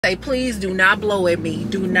Say, please do not blow at me.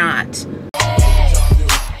 Do not.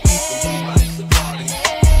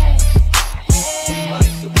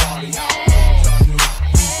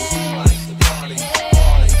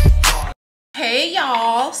 Hey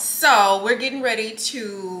y'all, so we're getting ready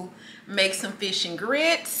to make some fish and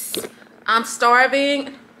grits. I'm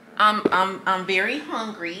starving. I'm very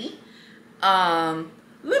hungry. Let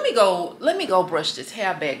me go brush this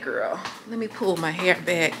hair back, girl. Let me pull my hair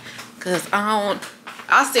back because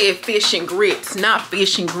I said fish and grits, not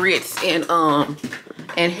fish and grits and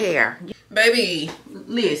hair. Baby,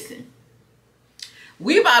 listen.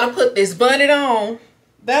 We about to put this bonnet on.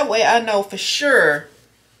 That way I know for sure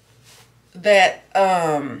that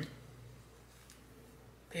there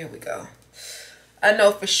we go. I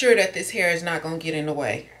know for sure that this hair is not gonna get in the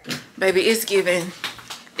way. Baby, it's giving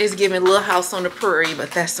Little House on the Prairie,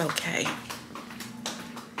 but that's okay.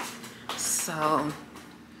 So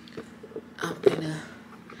I'm gonna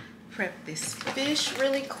prep this fish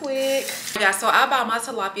really quick. Yeah, so I bought my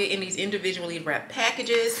tilapia in these individually wrapped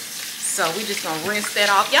packages. So we just gonna rinse that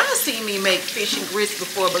off. Y'all seen me make fish and grits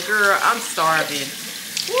before, but girl, I'm starving.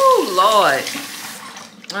 Woo, Lord.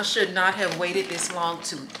 I should not have waited this long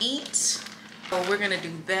to eat. So we're gonna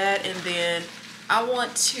do that, and then I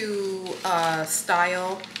want to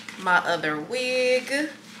style my other wig.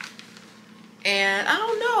 And I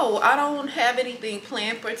don't know. I don't have anything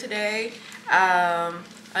planned for today.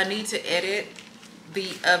 I need to edit the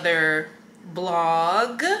other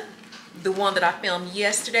vlog, the one that I filmed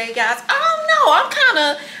yesterday, guys. I don't know.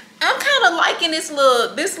 I'm kind of liking this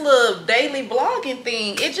little daily vlogging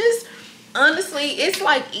thing. It just, honestly, it's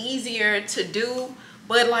like easier to do,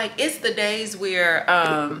 but like it's the days where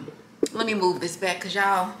let me move this back because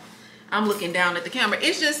y'all, I'm looking down at the camera.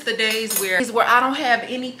 It's just the days where I don't have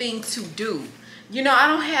anything to do. You know, I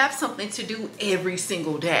don't have something to do every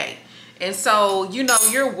single day. And so, you know,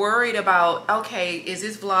 you're worried about, okay, is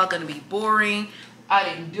this vlog gonna be boring? I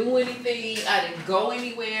didn't do anything, I didn't go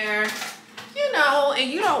anywhere, you know,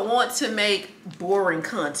 and you don't want to make boring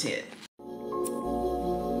content.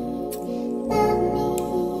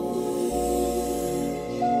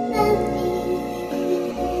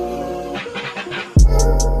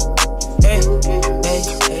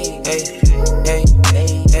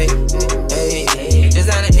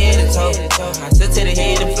 I sit to the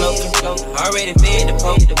head and float. Already fed the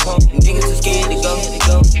poke. Niggas too scared to go.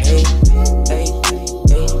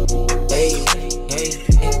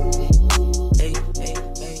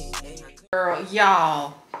 Girl,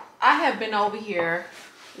 y'all, I have been over here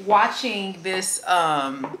watching this.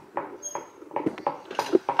 I've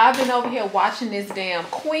been over here watching this damn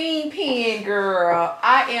Queen Pen, girl.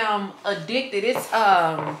 I am addicted. It's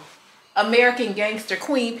American Gangster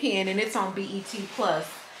Queen Pen, and it's on BET Plus.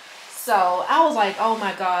 So I was like, oh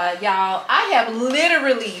my God, y'all, I have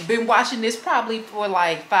literally been watching this probably for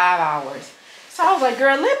like 5 hours. So I was like,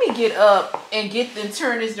 girl, let me get up and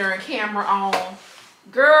turn this darn camera on.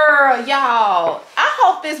 Girl, y'all, I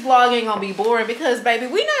hope this vlog ain't gonna be boring because baby,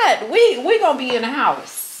 we gonna be in the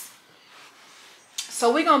house.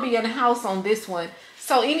 So we're gonna be in the house on this one.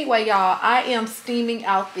 So anyway, y'all, I am steaming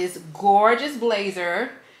out this gorgeous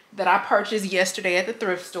blazer that I purchased yesterday at the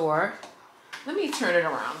thrift store. Let me turn it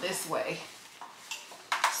around this way.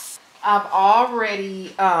 I've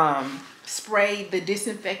already sprayed the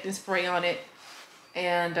disinfectant spray on it.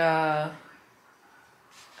 And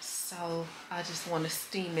so I just want to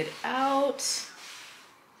steam it out.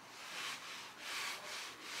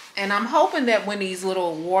 And I'm hoping that when these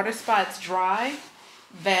little water spots dry,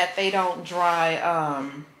 that they don't dry,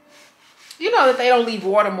 you know, that they don't leave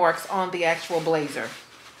watermarks on the actual blazer.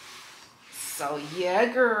 So yeah,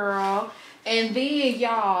 girl. And then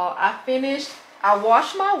y'all, I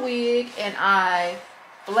washed my wig and I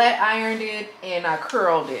flat ironed it and I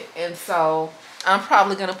curled it. And so I'm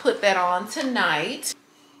probably gonna put that on tonight.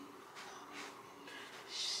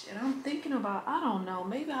 Shit, I'm thinking about, I don't know,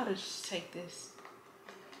 maybe I'll just take this.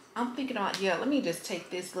 I'm thinking about, yeah, let me just take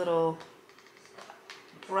this little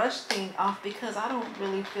brush thing off because I don't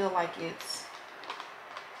really feel like it's,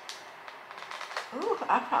 ooh,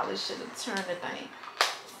 I probably should have turned the thing.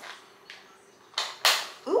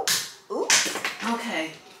 Ooh, ooh,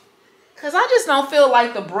 okay. Cause I just don't feel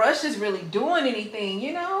like the brush is really doing anything,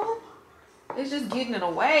 you know? It's just getting in the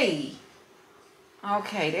way.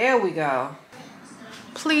 Okay, there we go.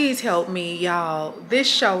 Please help me, y'all. This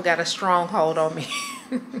show got a stronghold on me.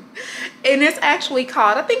 And it's actually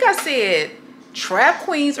called, I think I said Trap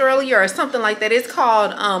Queens earlier or something like that. It's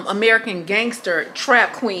called American Gangster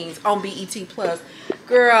Trap Queens on BET Plus.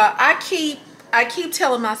 Girl, I keep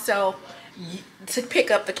telling myself to pick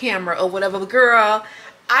up the camera or whatever, but girl,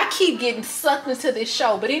 I keep getting sucked into this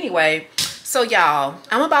show. But anyway, so y'all,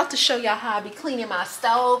 I'm about to show y'all how I be cleaning my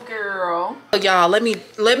stove, girl. So y'all, let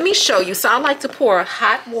me show you. So I like to pour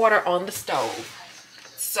hot water on the stove.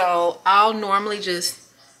 So I'll normally just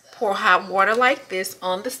pour hot water like this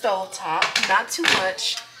on the stove top, not too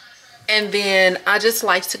much. And then I just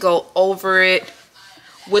like to go over it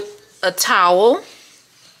with a towel.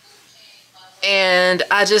 And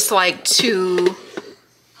I just like to,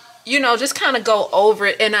 you know, just kind of go over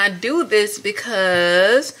it. And I do this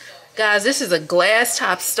because, guys, this is a glass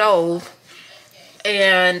top stove.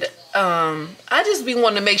 And I just be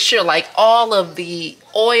wanting to make sure like all of the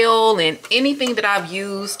oil and anything that I've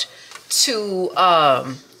used to,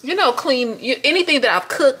 you know, clean anything that I've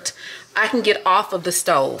cooked, I can get off of the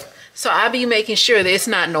stove. So I be making sure that it's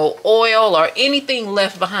not no oil or anything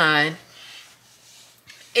left behind.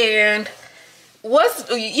 And what's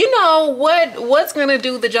gonna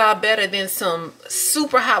do the job better than some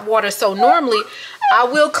super hot water? So normally I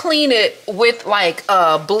will clean it with like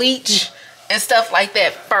bleach and stuff like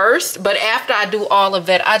that first, but after I do all of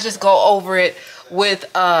that, I just go over it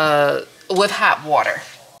with hot water,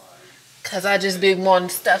 because I just been wanting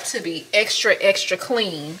stuff to be extra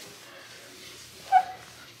clean.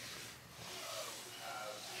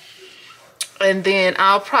 And then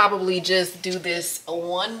I'll probably just do this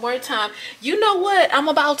one more time. You know what I'm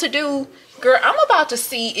about to do? Girl, I'm about to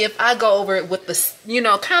see if I go over it with the, you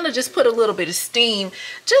know, kind of just put a little bit of steam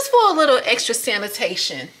just for a little extra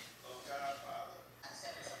sanitation.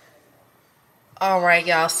 All right,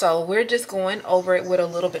 y'all. So we're just going over it with a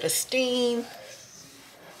little bit of steam.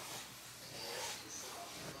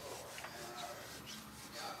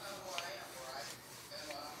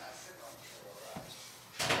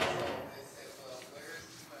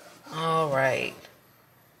 All right.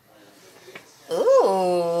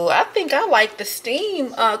 Ooh, I think I like the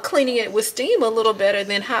steam, cleaning it with steam a little better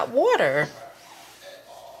than hot water.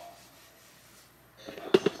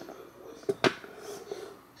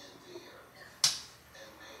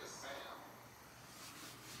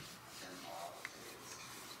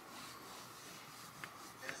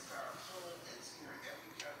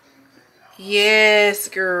 Yes,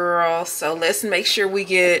 girl. So let's make sure we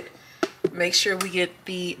get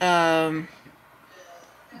the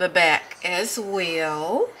back as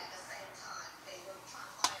well.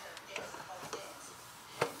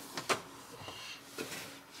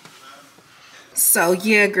 So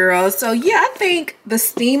yeah, girl. So yeah, I think the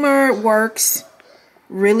steamer works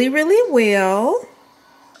really well.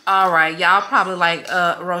 All right, y'all probably like,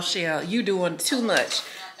 Rochelle, you doing too much.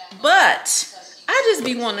 But I just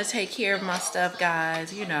be wanting to take care of my stuff,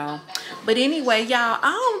 guys, you know. But anyway, y'all,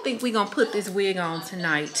 I don't think we're going to put this wig on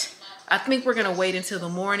tonight. I think we're going to wait until the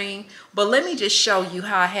morning. But let me just show you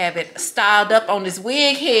how I have it styled up on this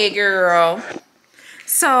wig head, girl.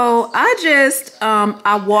 So I just,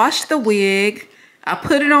 I washed the wig. I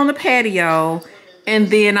put it on the patio. And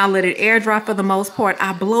then I let it air dry for the most part.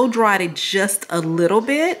 I blow dried it just a little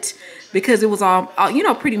bit because it was all, you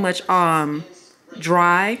know, pretty much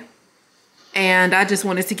dry. And I just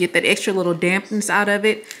wanted to get that extra little dampness out of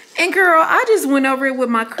it. And girl, I just went over it with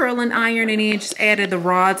my curling iron and then just added the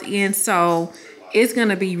rods in. So it's going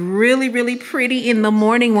to be really pretty in the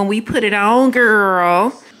morning when we put it on, girl.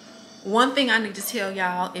 One thing I need to tell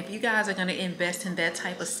y'all, if you guys are going to invest in that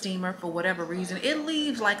type of steamer for whatever reason, it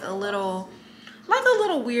leaves like a little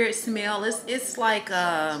weird smell. It's like,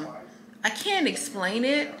 I can't explain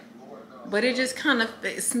it. But it just kind of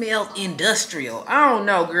smells industrial. I don't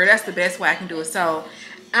know, girl. That's the best way I can do it. So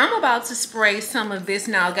I'm about to spray some of this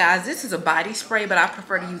now, guys. This is a body spray, but I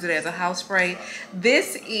prefer to use it as a house spray.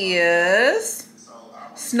 This is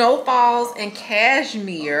Snowfalls and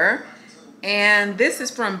Cashmere. And this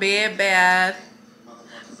is from Bath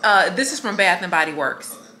and Body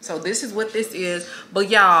Works. So this is what this is. But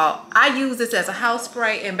y'all, I use this as a house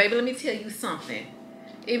spray. And baby, let me tell you something.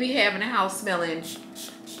 It be having the house smelling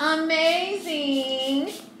amazing.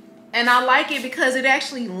 And I like it because it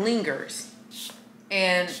actually lingers.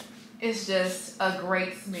 And it's just a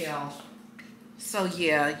great smell. So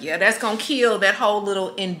yeah, that's gonna kill that whole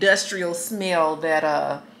little industrial smell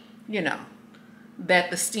that you know, that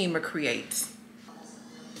the steamer creates.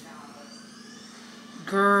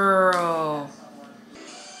 Girl.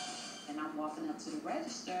 And I'm walking up to the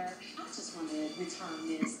register. I just want to return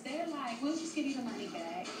this. They're like, we'll just give you the money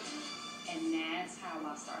back. And that's how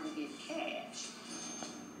I started getting cash. I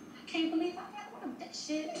can't believe I got one of that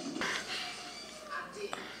shit. I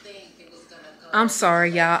didn't think it was gonna go. I'm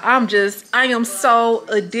sorry, y'all. I am so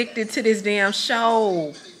addicted to this damn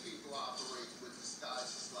show.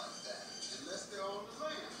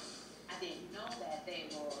 I didn't know that they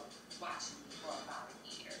were watching me for about a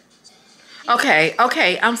year.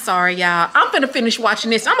 Okay, I'm sorry, y'all. I'm finna finish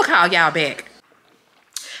watching this. I'm gonna call y'all back.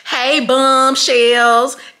 Hey,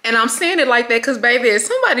 bombshells. And I'm saying it like that because, baby,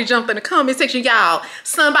 somebody jumped in the comment section, y'all.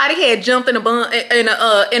 Somebody had jumped in a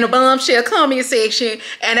bombshell comment section,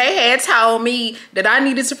 and they had told me that I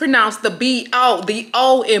needed to pronounce the B-O, the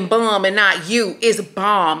O in bum and not you. It's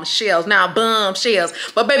bombshells, not bombshells.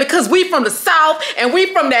 But, baby, because we from the South and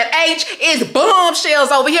we from that H, it's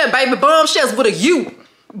bombshells over here, baby. Bombshells with a U.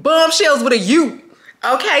 Bombshells with a U.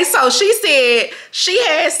 Okay, so she said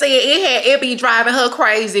it be driving her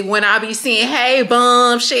crazy when I be seeing, hey,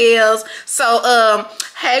 bombshells. So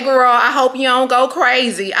hey girl, I hope you don't go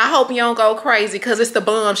crazy. I hope you don't go crazy because it's the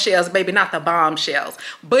bombshells, baby, not the bombshells.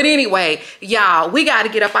 But anyway, y'all, we got to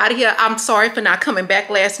get up out of here. I'm sorry for not coming back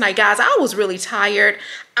last night, guys. I was really tired.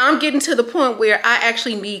 I'm getting to the point where I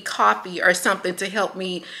actually need coffee or something to help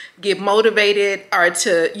me get motivated or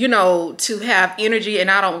to, you know, to have energy, and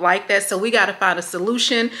I don't like that. So we got to find a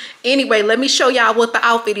solution. Anyway, let me show y'all what the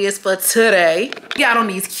outfit is for today. We got on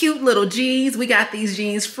these cute little jeans. We got these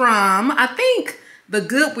jeans from, I think, the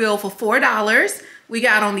Goodwill for $4. We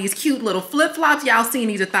got on these cute little flip-flops. Y'all seen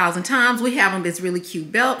these 1,000 times. We have on this really cute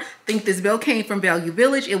belt. I think this belt came from Value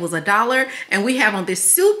Village. It was $1. And we have on this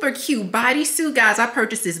super cute bodysuit. Guys, I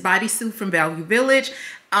purchased this bodysuit from Value Village.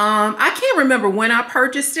 I can't remember when I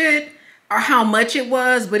purchased it or how much it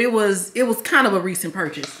was, but it was kind of a recent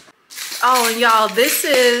purchase. Oh, and y'all, this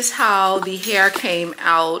is how the hair came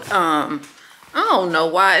out. I don't know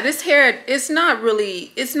why. This hair, it's not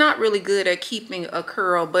really good at keeping a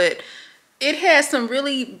curl, but it has some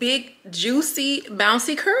really big, juicy,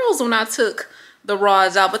 bouncy curls when I took the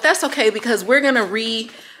rods out. But that's okay because we're gonna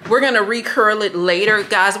recurl it later,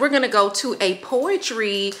 guys. We're gonna go to a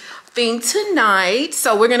poetry thing tonight,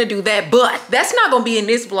 so we're gonna do that. But that's not gonna be in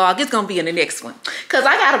this vlog. It's gonna be in the next one because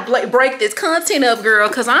I gotta break this content up, girl.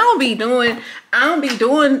 Because I don't be doing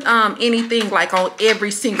anything like on every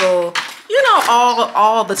single, you know,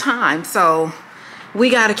 all the time. So we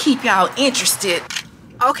gotta keep y'all interested.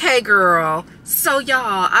 Okay, girl. So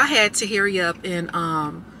y'all, I had to hurry up and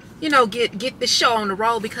you know, get the show on the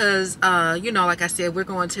road because you know, like I said, we're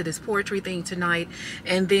going to this poetry thing tonight,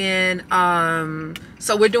 and then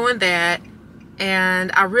so we're doing that,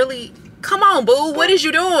 and I really, come on, boo, what is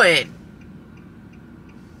you doing?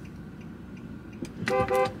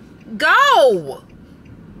 Go,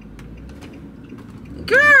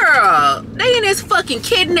 girl. They in this fucking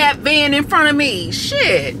kidnap van in front of me.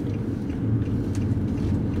 Shit.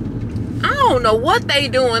 I don't know what they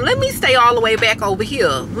doing. Let me stay all the way back over here.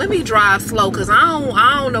 Let me drive slow because I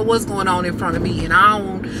don't know what's going on in front of me, and I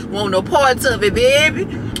don't want no parts of it, baby.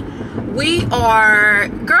 We are,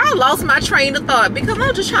 girl, I lost my train of thought because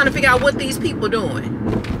I'm just trying to figure out what these people doing.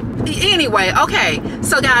 Anyway, okay,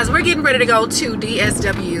 so guys, we're getting ready to go to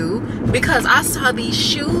DSW because I saw these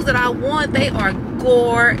shoes that I want. They are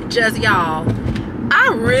gorgeous, y'all. I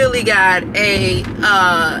really got a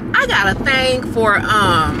I got a thing for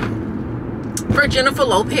Jennifer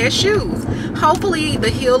Lopez shoes. Hopefully the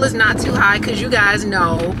heel is not too high because you guys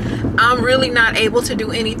know I'm really not able to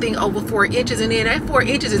do anything over 4 inches, and then that 4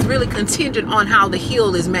 inches is really contingent on how the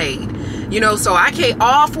heel is made, you know. So I can't,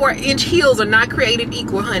 all 4-inch heels are not created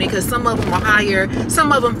equal, honey, because some of them are higher,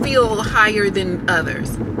 some of them feel higher than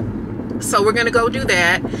others. So we're gonna go do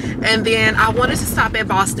that, and then I wanted to stop at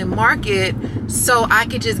Boston Market so I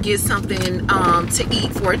could just get something to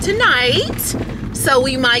eat for tonight. So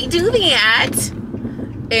we might do that,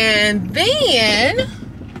 and then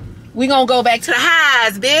we gonna go back to the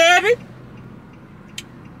highs, baby.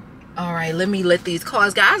 All right, let me let these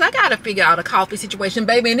cars, guys. I gotta figure out a coffee situation,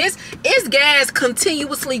 baby, and it's gas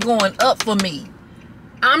continuously going up for me.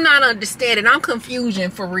 I'm not understanding. I'm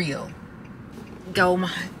confusion for real. Go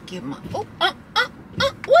my.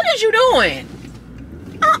 What is you doing?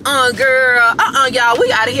 Girl. Y'all, we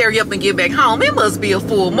gotta hurry up and get back home. It must be a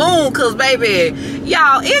full moon, cause baby,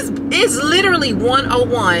 y'all, it's literally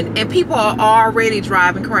 1:01 and people are already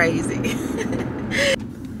driving crazy.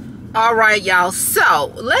 All right, y'all,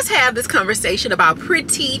 so let's have this conversation about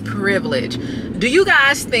pretty privilege. Do you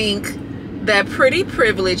guys think that pretty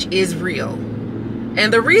privilege is real?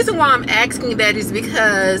 And the reason why I'm asking that is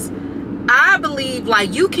because I believe,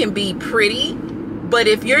 like, you can be pretty, but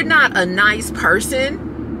if you're not a nice person,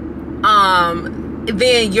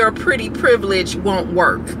 then your pretty privilege won't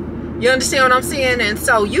work. You understand what I'm saying? And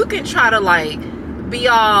so you can try to, like, be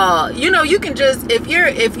all, you know, you can just, if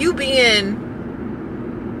you being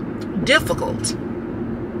difficult,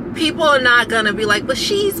 people are not gonna be like, but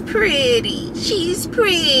she's pretty,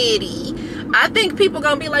 I think people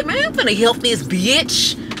gonna be like, man, I'm gonna help this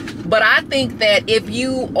bitch. But I think that if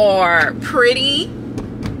you are pretty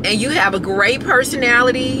and you have a great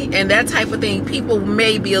personality and that type of thing, people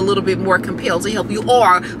may be a little bit more compelled to help you.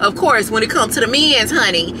 Or of course, when it comes to the men's,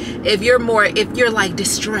 honey, if you're like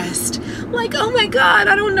distressed, like, oh my God,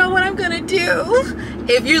 I don't know what I'm gonna do.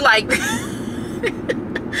 If you're like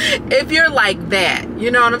if you're like that, you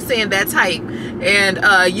know what I'm saying, that type,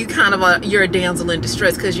 and you kind of you're a damsel in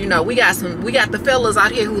distress, because you know we got the fellas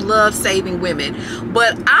out here who love saving women.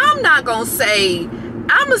 But I'm gonna say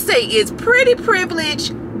it's pretty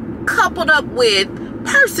privilege coupled up with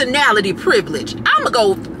personality privilege. I'm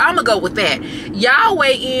gonna go with that. Y'all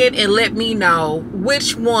weigh in and let me know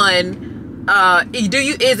which one. Do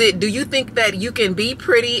you think that you can be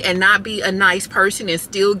pretty and not be a nice person and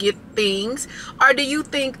still get things, or do you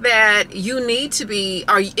think that you need to be,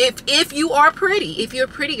 or if you are pretty, if you're a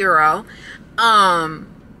pretty girl, and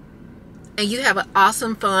you have an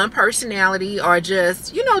awesome fun personality, or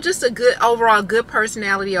just, you know, just a good overall good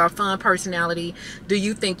personality or fun personality, do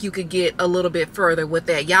you think you could get a little bit further with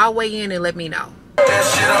that? Y'all weigh in and let me know.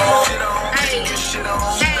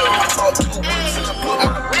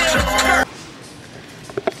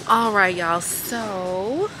 All right, y'all,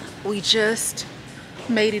 so we just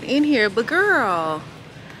made it in here, but girl,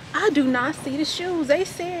 I do not see the shoes. They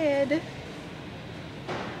said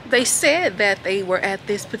that they were at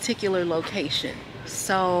this particular location,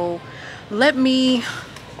 so let me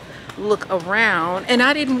look around. And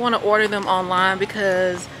I didn't want to order them online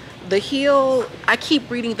because the heel, I keep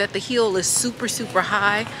reading that the heel is super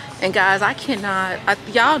high, and guys, I cannot,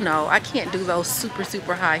 y'all know I can't do those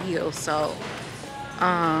super high heels. So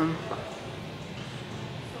let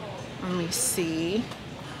me see.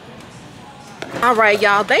 All right,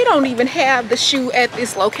 y'all, they don't even have the shoe at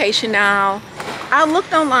this location now. I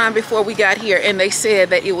looked online before we got here and they said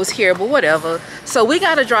that it was here, but whatever. So we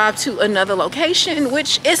got to drive to another location,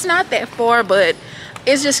 which it's not that far, but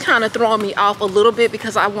it's just kind of throwing me off a little bit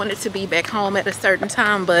because I wanted to be back home at a certain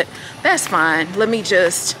time, but that's fine. Let me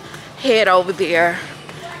just head over there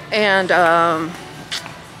and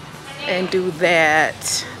do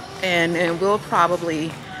that, and then we'll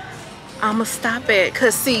probably, I'm gonna stop at,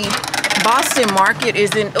 cause see, Boston Market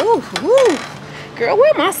is in, ooh, girl,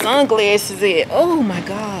 where my sunglasses at? Oh my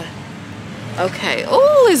God. Okay,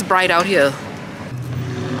 oh, it's bright out here.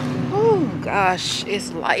 Oh gosh,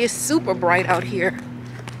 it's super bright out here.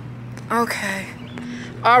 Okay,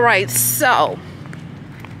 all right, so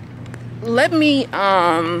let me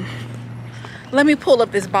pull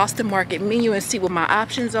up this Boston Market menu and see what my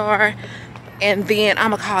options are, and then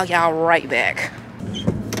I'm gonna call y'all right back.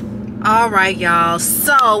 All right, y'all,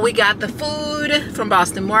 so we got the food from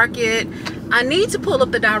Boston Market. I need to pull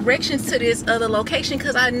up the directions to this other location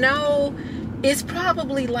because I know it's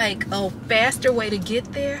probably like a faster way to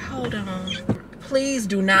get there. Hold on. Please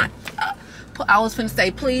do not, I was finna say,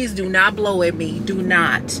 please do not blow at me. Do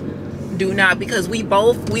not, because we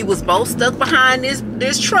was both stuck behind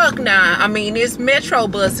this truck now. I mean, this metro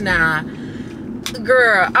bus now.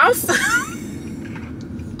 Girl, I'm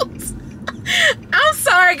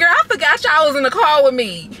sorry, girl. I forgot y'all was in the car with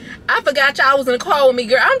me.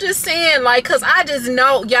 Girl. I'm just saying, like, cause I just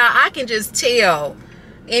know, y'all, I can just tell.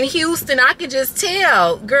 In Houston, I can just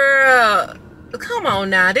tell. Girl, come on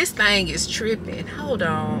now. This thing is tripping. Hold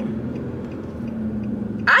on.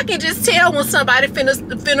 I can just tell when somebody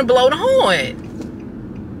finna blow the horn.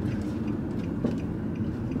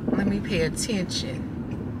 Let me pay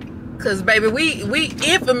attention. Cause baby, we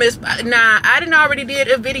infamous. Nah, I didn't already did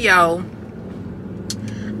a video.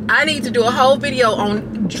 I need to do a whole video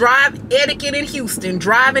on driving etiquette in Houston.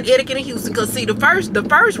 Cause see, the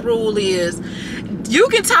first rule is you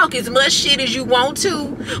can talk as much shit as you want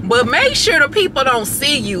to, but make sure the people don't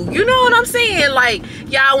see you. You know what I'm saying? Like,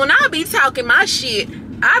 y'all, when I be talking my shit,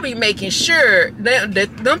 I be making sure that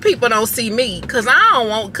them people don't see me, cause I don't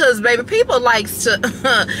want, cause baby, people likes to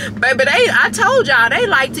baby, I told y'all they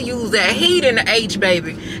like to use that heat in the H,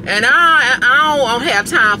 baby, and I don't have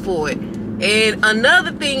time for it. And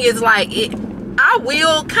another thing is, like, I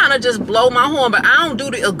will kind of just blow my horn, but I don't do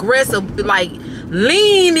the aggressive, like,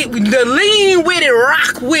 lean with it,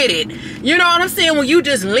 rock with it. You know what I'm saying? When you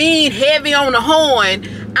just lean heavy on the horn,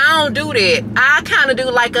 I don't do that. I kind of do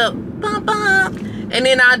like a bump, bump, and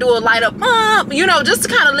then I do a light up bump, you know, just to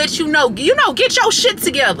kind of let you know, get your shit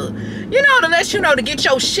together. You know, to let you know to get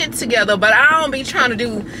your shit together. But I don't be trying to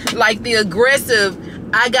do like the aggressive,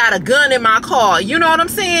 I got a gun in my car. You know what I'm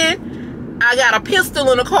saying? I got a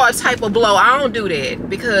pistol in the car type of blow. I don't do that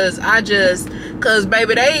because cause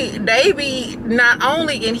baby, they be not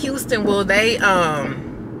only in Houston, well, they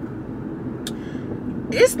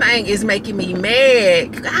this thing is making me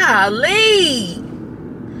mad. Golly.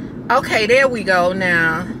 Okay, there we go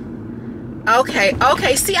now.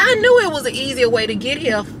 Okay, see, I knew it was an easier way to get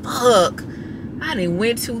here. Fuck, I didn't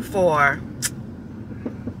went too far.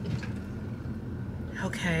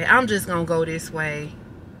 Okay, I'm just gonna go this way.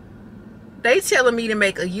 They telling me to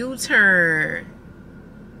make a U-turn.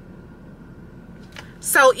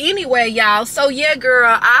 So anyway, y'all, so yeah,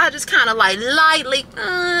 girl, I just kind of like lightly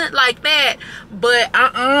like that, but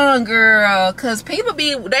girl, because people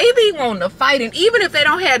they be wanting to fight, and even if they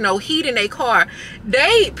don't have no heat in their car,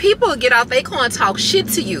 people get out their car and talk shit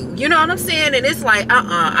to you, you know what I'm saying? And it's like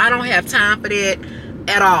I don't have time for that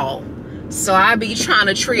at all. So I be trying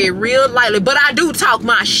to tread real lightly, but I do talk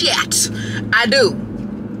my shit. I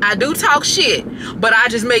do talk shit, but I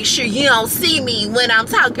just make sure you don't see me when I'm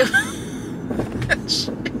talking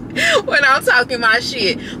when I'm talking my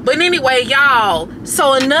shit. But anyway, y'all,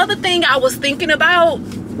 so another thing I was thinking about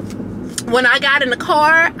when I got in the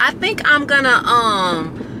car, I think I'm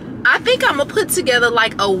gonna put together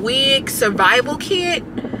like a wig survival kit.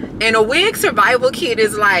 And a wig survival kit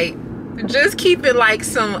is like just keeping like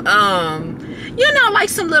some you know, like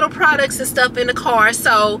some little products and stuff in the car.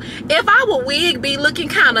 So if our wig be looking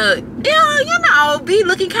kind of, you know, be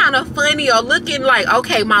looking kind of funny or looking like,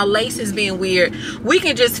 okay, my lace is being weird, we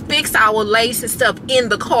can just fix our lace and stuff in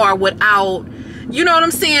the car without, you know what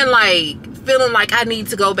I'm saying, like feeling like I need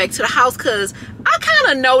to go back to the house. Because I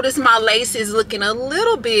kind of noticed my lace is looking a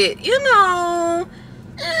little bit, you know,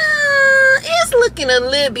 it's looking a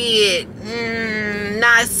little bit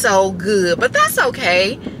not so good, but that's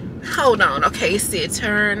okay. Hold on. Okay, it said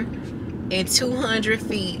turn in 200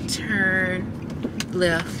 feet, turn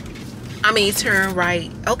left. I mean, turn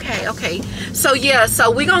right. Okay. So yeah,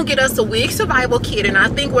 so we're gonna get us a wig survival kit, and I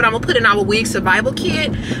think what I'm gonna put in our wig survival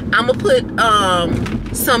kit, I'm gonna put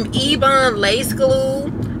some Ebon lace glue.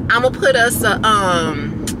 I'm gonna put us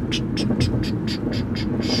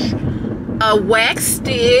a wax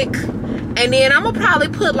stick. And then I'm gonna probably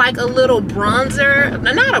put like a little bronzer,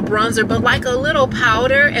 not a bronzer, but like a little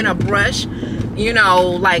powder and a brush, you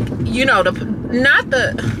know, like, you know,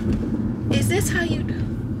 is this how you do?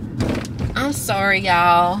 I'm sorry,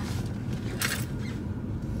 y'all.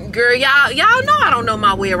 Girl, y'all know I don't know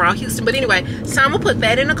my way around Houston, but anyway, so I'm gonna put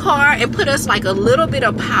that in the car and put us like a little bit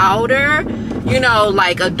of powder, you know,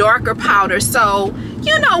 like a darker powder. So,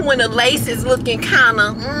 you know, when the lace is looking kind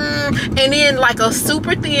of, and then like a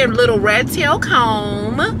super thin little rat tail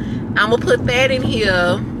comb, I'm gonna put that in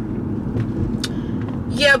here.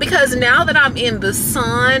 Yeah, because now that I'm in the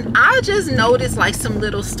sun, I just noticed like some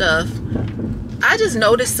little stuff. I just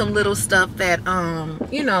noticed some little stuff that,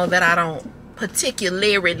 you know, that I don't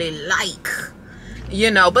particularly like,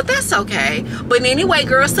 you know, but that's okay. But anyway,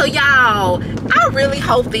 girl, so y'all, I really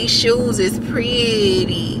hope these shoes is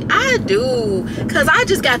pretty. I do, because I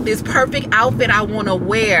just got this perfect outfit I want to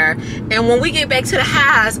wear. And when we get back to the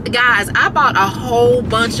house, guys, I bought a whole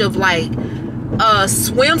bunch of like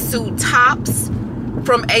swimsuit tops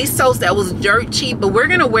from ASOS that was dirt cheap, but we're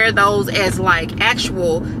gonna wear those as like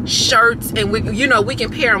actual shirts, and we, you know, we can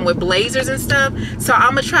pair them with blazers and stuff. So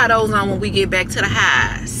I'm gonna try those on when we get back to the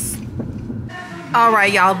house. All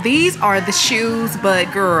right, y'all, these are the shoes,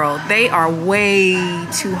 but girl, they are way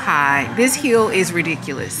too high. This heel is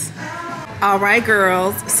ridiculous. All right,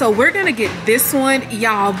 girls, so we're gonna get this one.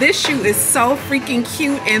 Y'all, this shoe is so freaking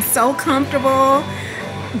cute and so comfortable.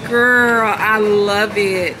 Girl, I love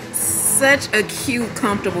it. Such a cute,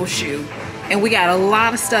 comfortable shoe. And we got a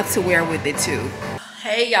lot of stuff to wear with it too.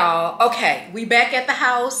 Hey y'all, okay, we back at the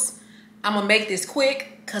house. I'm gonna make this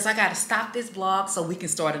quick because I gotta stop this vlog so we can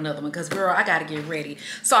start another one, because girl, I gotta get ready.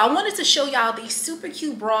 So I wanted to show y'all these super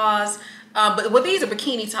cute bras, but these are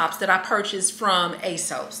bikini tops that I purchased from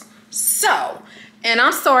ASOS. So, and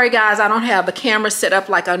I'm sorry guys, I don't have a camera set up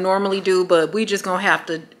like I normally do, but we just gonna have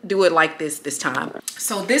to do it like this time.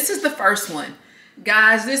 So this is the first one.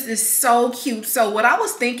 Guys, this is so cute. So what I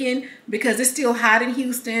was thinking, because it's still hot in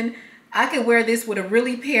Houston, I could wear this with a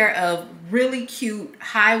really pair of really cute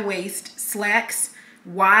high waist slacks,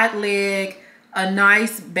 wide leg, a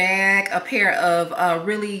nice bag, a pair of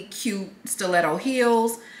really cute stiletto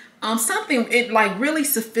heels, something like really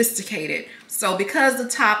sophisticated. So because the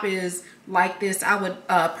top is like this, I would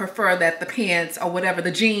prefer that the pants or whatever,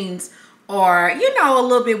 the jeans, or, you know, a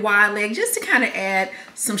little bit wide leg, just to kind of add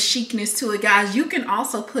some chicness to it. Guys, you can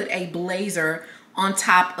also put a blazer on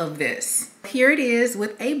top of this. Here it is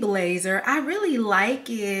with a blazer. I really like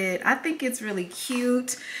it. I think it's really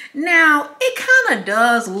cute. Now, it kind of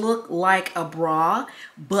does look like a bra,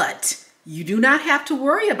 but you do not have to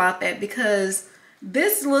worry about that, because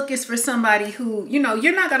This look is for somebody who, you know,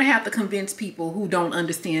 you're not going to have to convince people who don't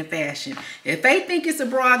understand fashion. If they think it's a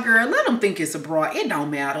bra, girl, let them think it's a bra. It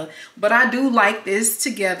don't matter. But I do like this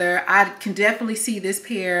together. I can definitely see this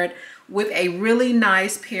paired with a really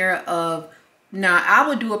nice pair of, now I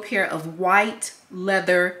would do a pair of white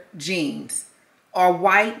leather jeans or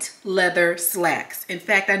white leather slacks. In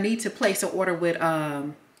fact, I need to place an order with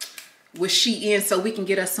Shein so we can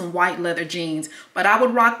get us some white leather jeans. But I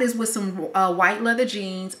would rock this with some white leather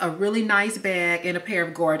jeans, a really nice bag, and a pair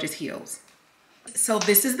of gorgeous heels. So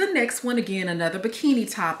this is the next one. Again, another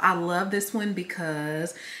bikini top. I love this one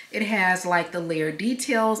because it has like the layered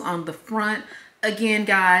details on the front. Again,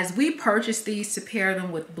 guys, we purchased these to pair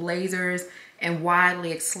them with blazers and wide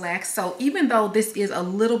leg slacks. So even though this is a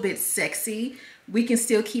little bit sexy, we can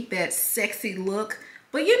still keep that sexy look,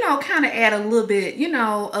 but, you know, kind of add a little bit, you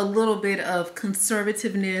know, a little bit of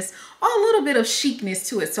conservativeness or a little bit of chicness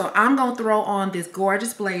to it. So I'm going to throw on this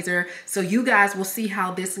gorgeous blazer so you guys will see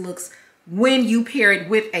how this looks when you pair it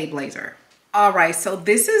with a blazer. All right, so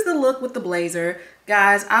this is the look with the blazer.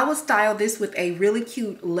 Guys, I would style this with a really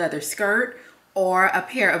cute leather skirt or a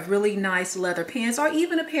pair of really nice leather pants or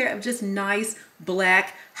even a pair of just nice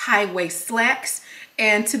black high-waist slacks.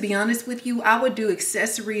 And to be honest with you, I would do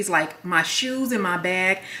accessories like my shoes and my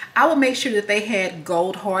bag. I would make sure that they had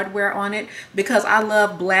gold hardware on it because I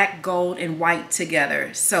love black, gold, and white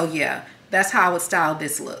together. So yeah, that's how I would style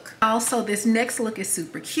this look. Also, this next look is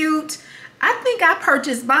super cute. I think I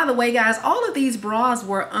purchased, by the way, guys, all of these bras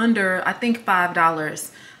were under, I think,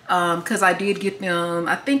 $5. Because I did get them,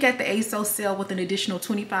 I think, at the ASOS sale with an additional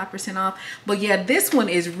 25% off. But yeah, this one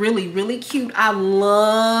is really, really cute. I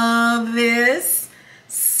love this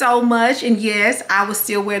so much. And yes, I will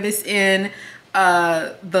still wear this in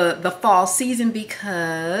the fall season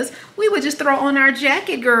because we would just throw on our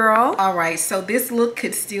jacket, girl. All right, so this look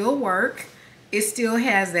could still work. It still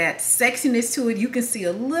has that sexiness to it. You can see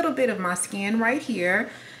a little bit of my skin right here.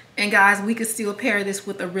 And guys, we could still pair this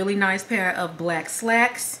with a really nice pair of black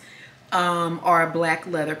slacks or black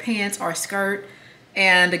leather pants or skirt.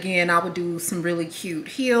 And again, I would do some really cute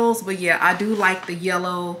heels. But yeah, I do like the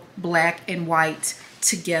yellow, black, and white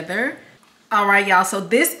together. All right, y'all. So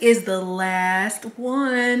this is the last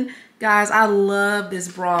one. Guys, I love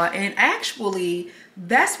this bra. And actually,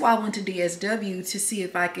 that's why I went to DSW to see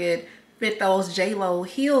if I could fit those J-Lo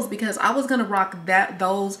heels because I was going to rock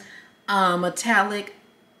those metallic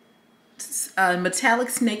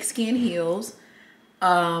snakeskin heels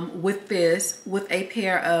with a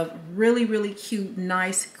pair of really, really cute,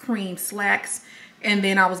 nice cream slacks. And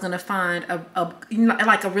then I was going to find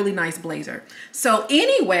like a really nice blazer. So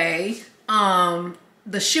anyway,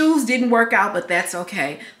 the shoes didn't work out, but that's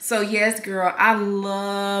okay. So yes, girl, I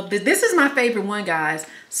love this. This is my favorite one, guys.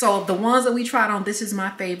 So the ones that we tried on, this is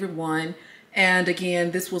my favorite one. And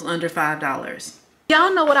again, this was under $5.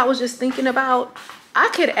 Y'all know what I was just thinking about? I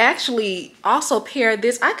could actually also pair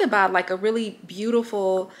this. I could buy like a really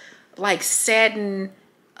beautiful like satin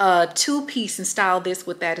two-piece and style this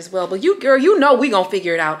with that as well. But you, girl, you know we gonna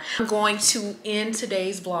figure it out. I'm going to end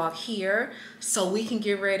today's vlog here so we can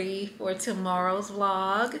get ready for tomorrow's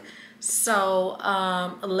vlog. So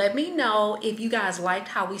let me know if you guys liked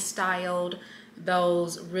how we styled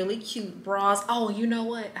those really cute bras. Oh, you know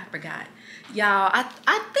what? I forgot. Y'all,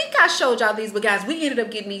 I think I showed y'all these, but guys, we ended up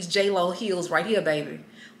getting these J-Lo heels right here, baby.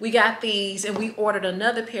 We got these and we ordered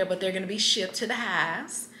another pair, but they're going to be shipped to the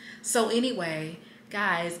house. So anyway,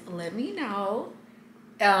 guys, let me know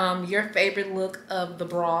your favorite look of the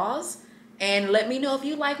bras. And let me know if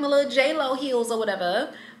you like my little J-Lo heels or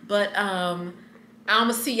whatever. But I'm going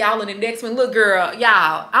to see y'all in the next one. Look, girl,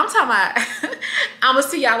 y'all, I'm talking about, I'm going to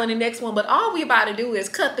see y'all in the next one. But all we about to do is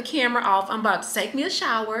cut the camera off. I'm about to take me a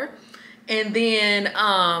shower. And then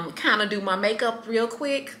kind of do my makeup real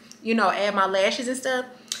quick. You know, add my lashes and stuff.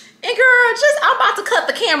 And girl, I'm about to cut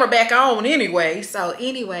the camera back on anyway. So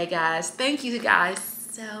anyway, guys, thank you guys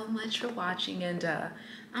so much for watching. And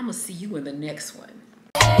I'm going to see you in the next one.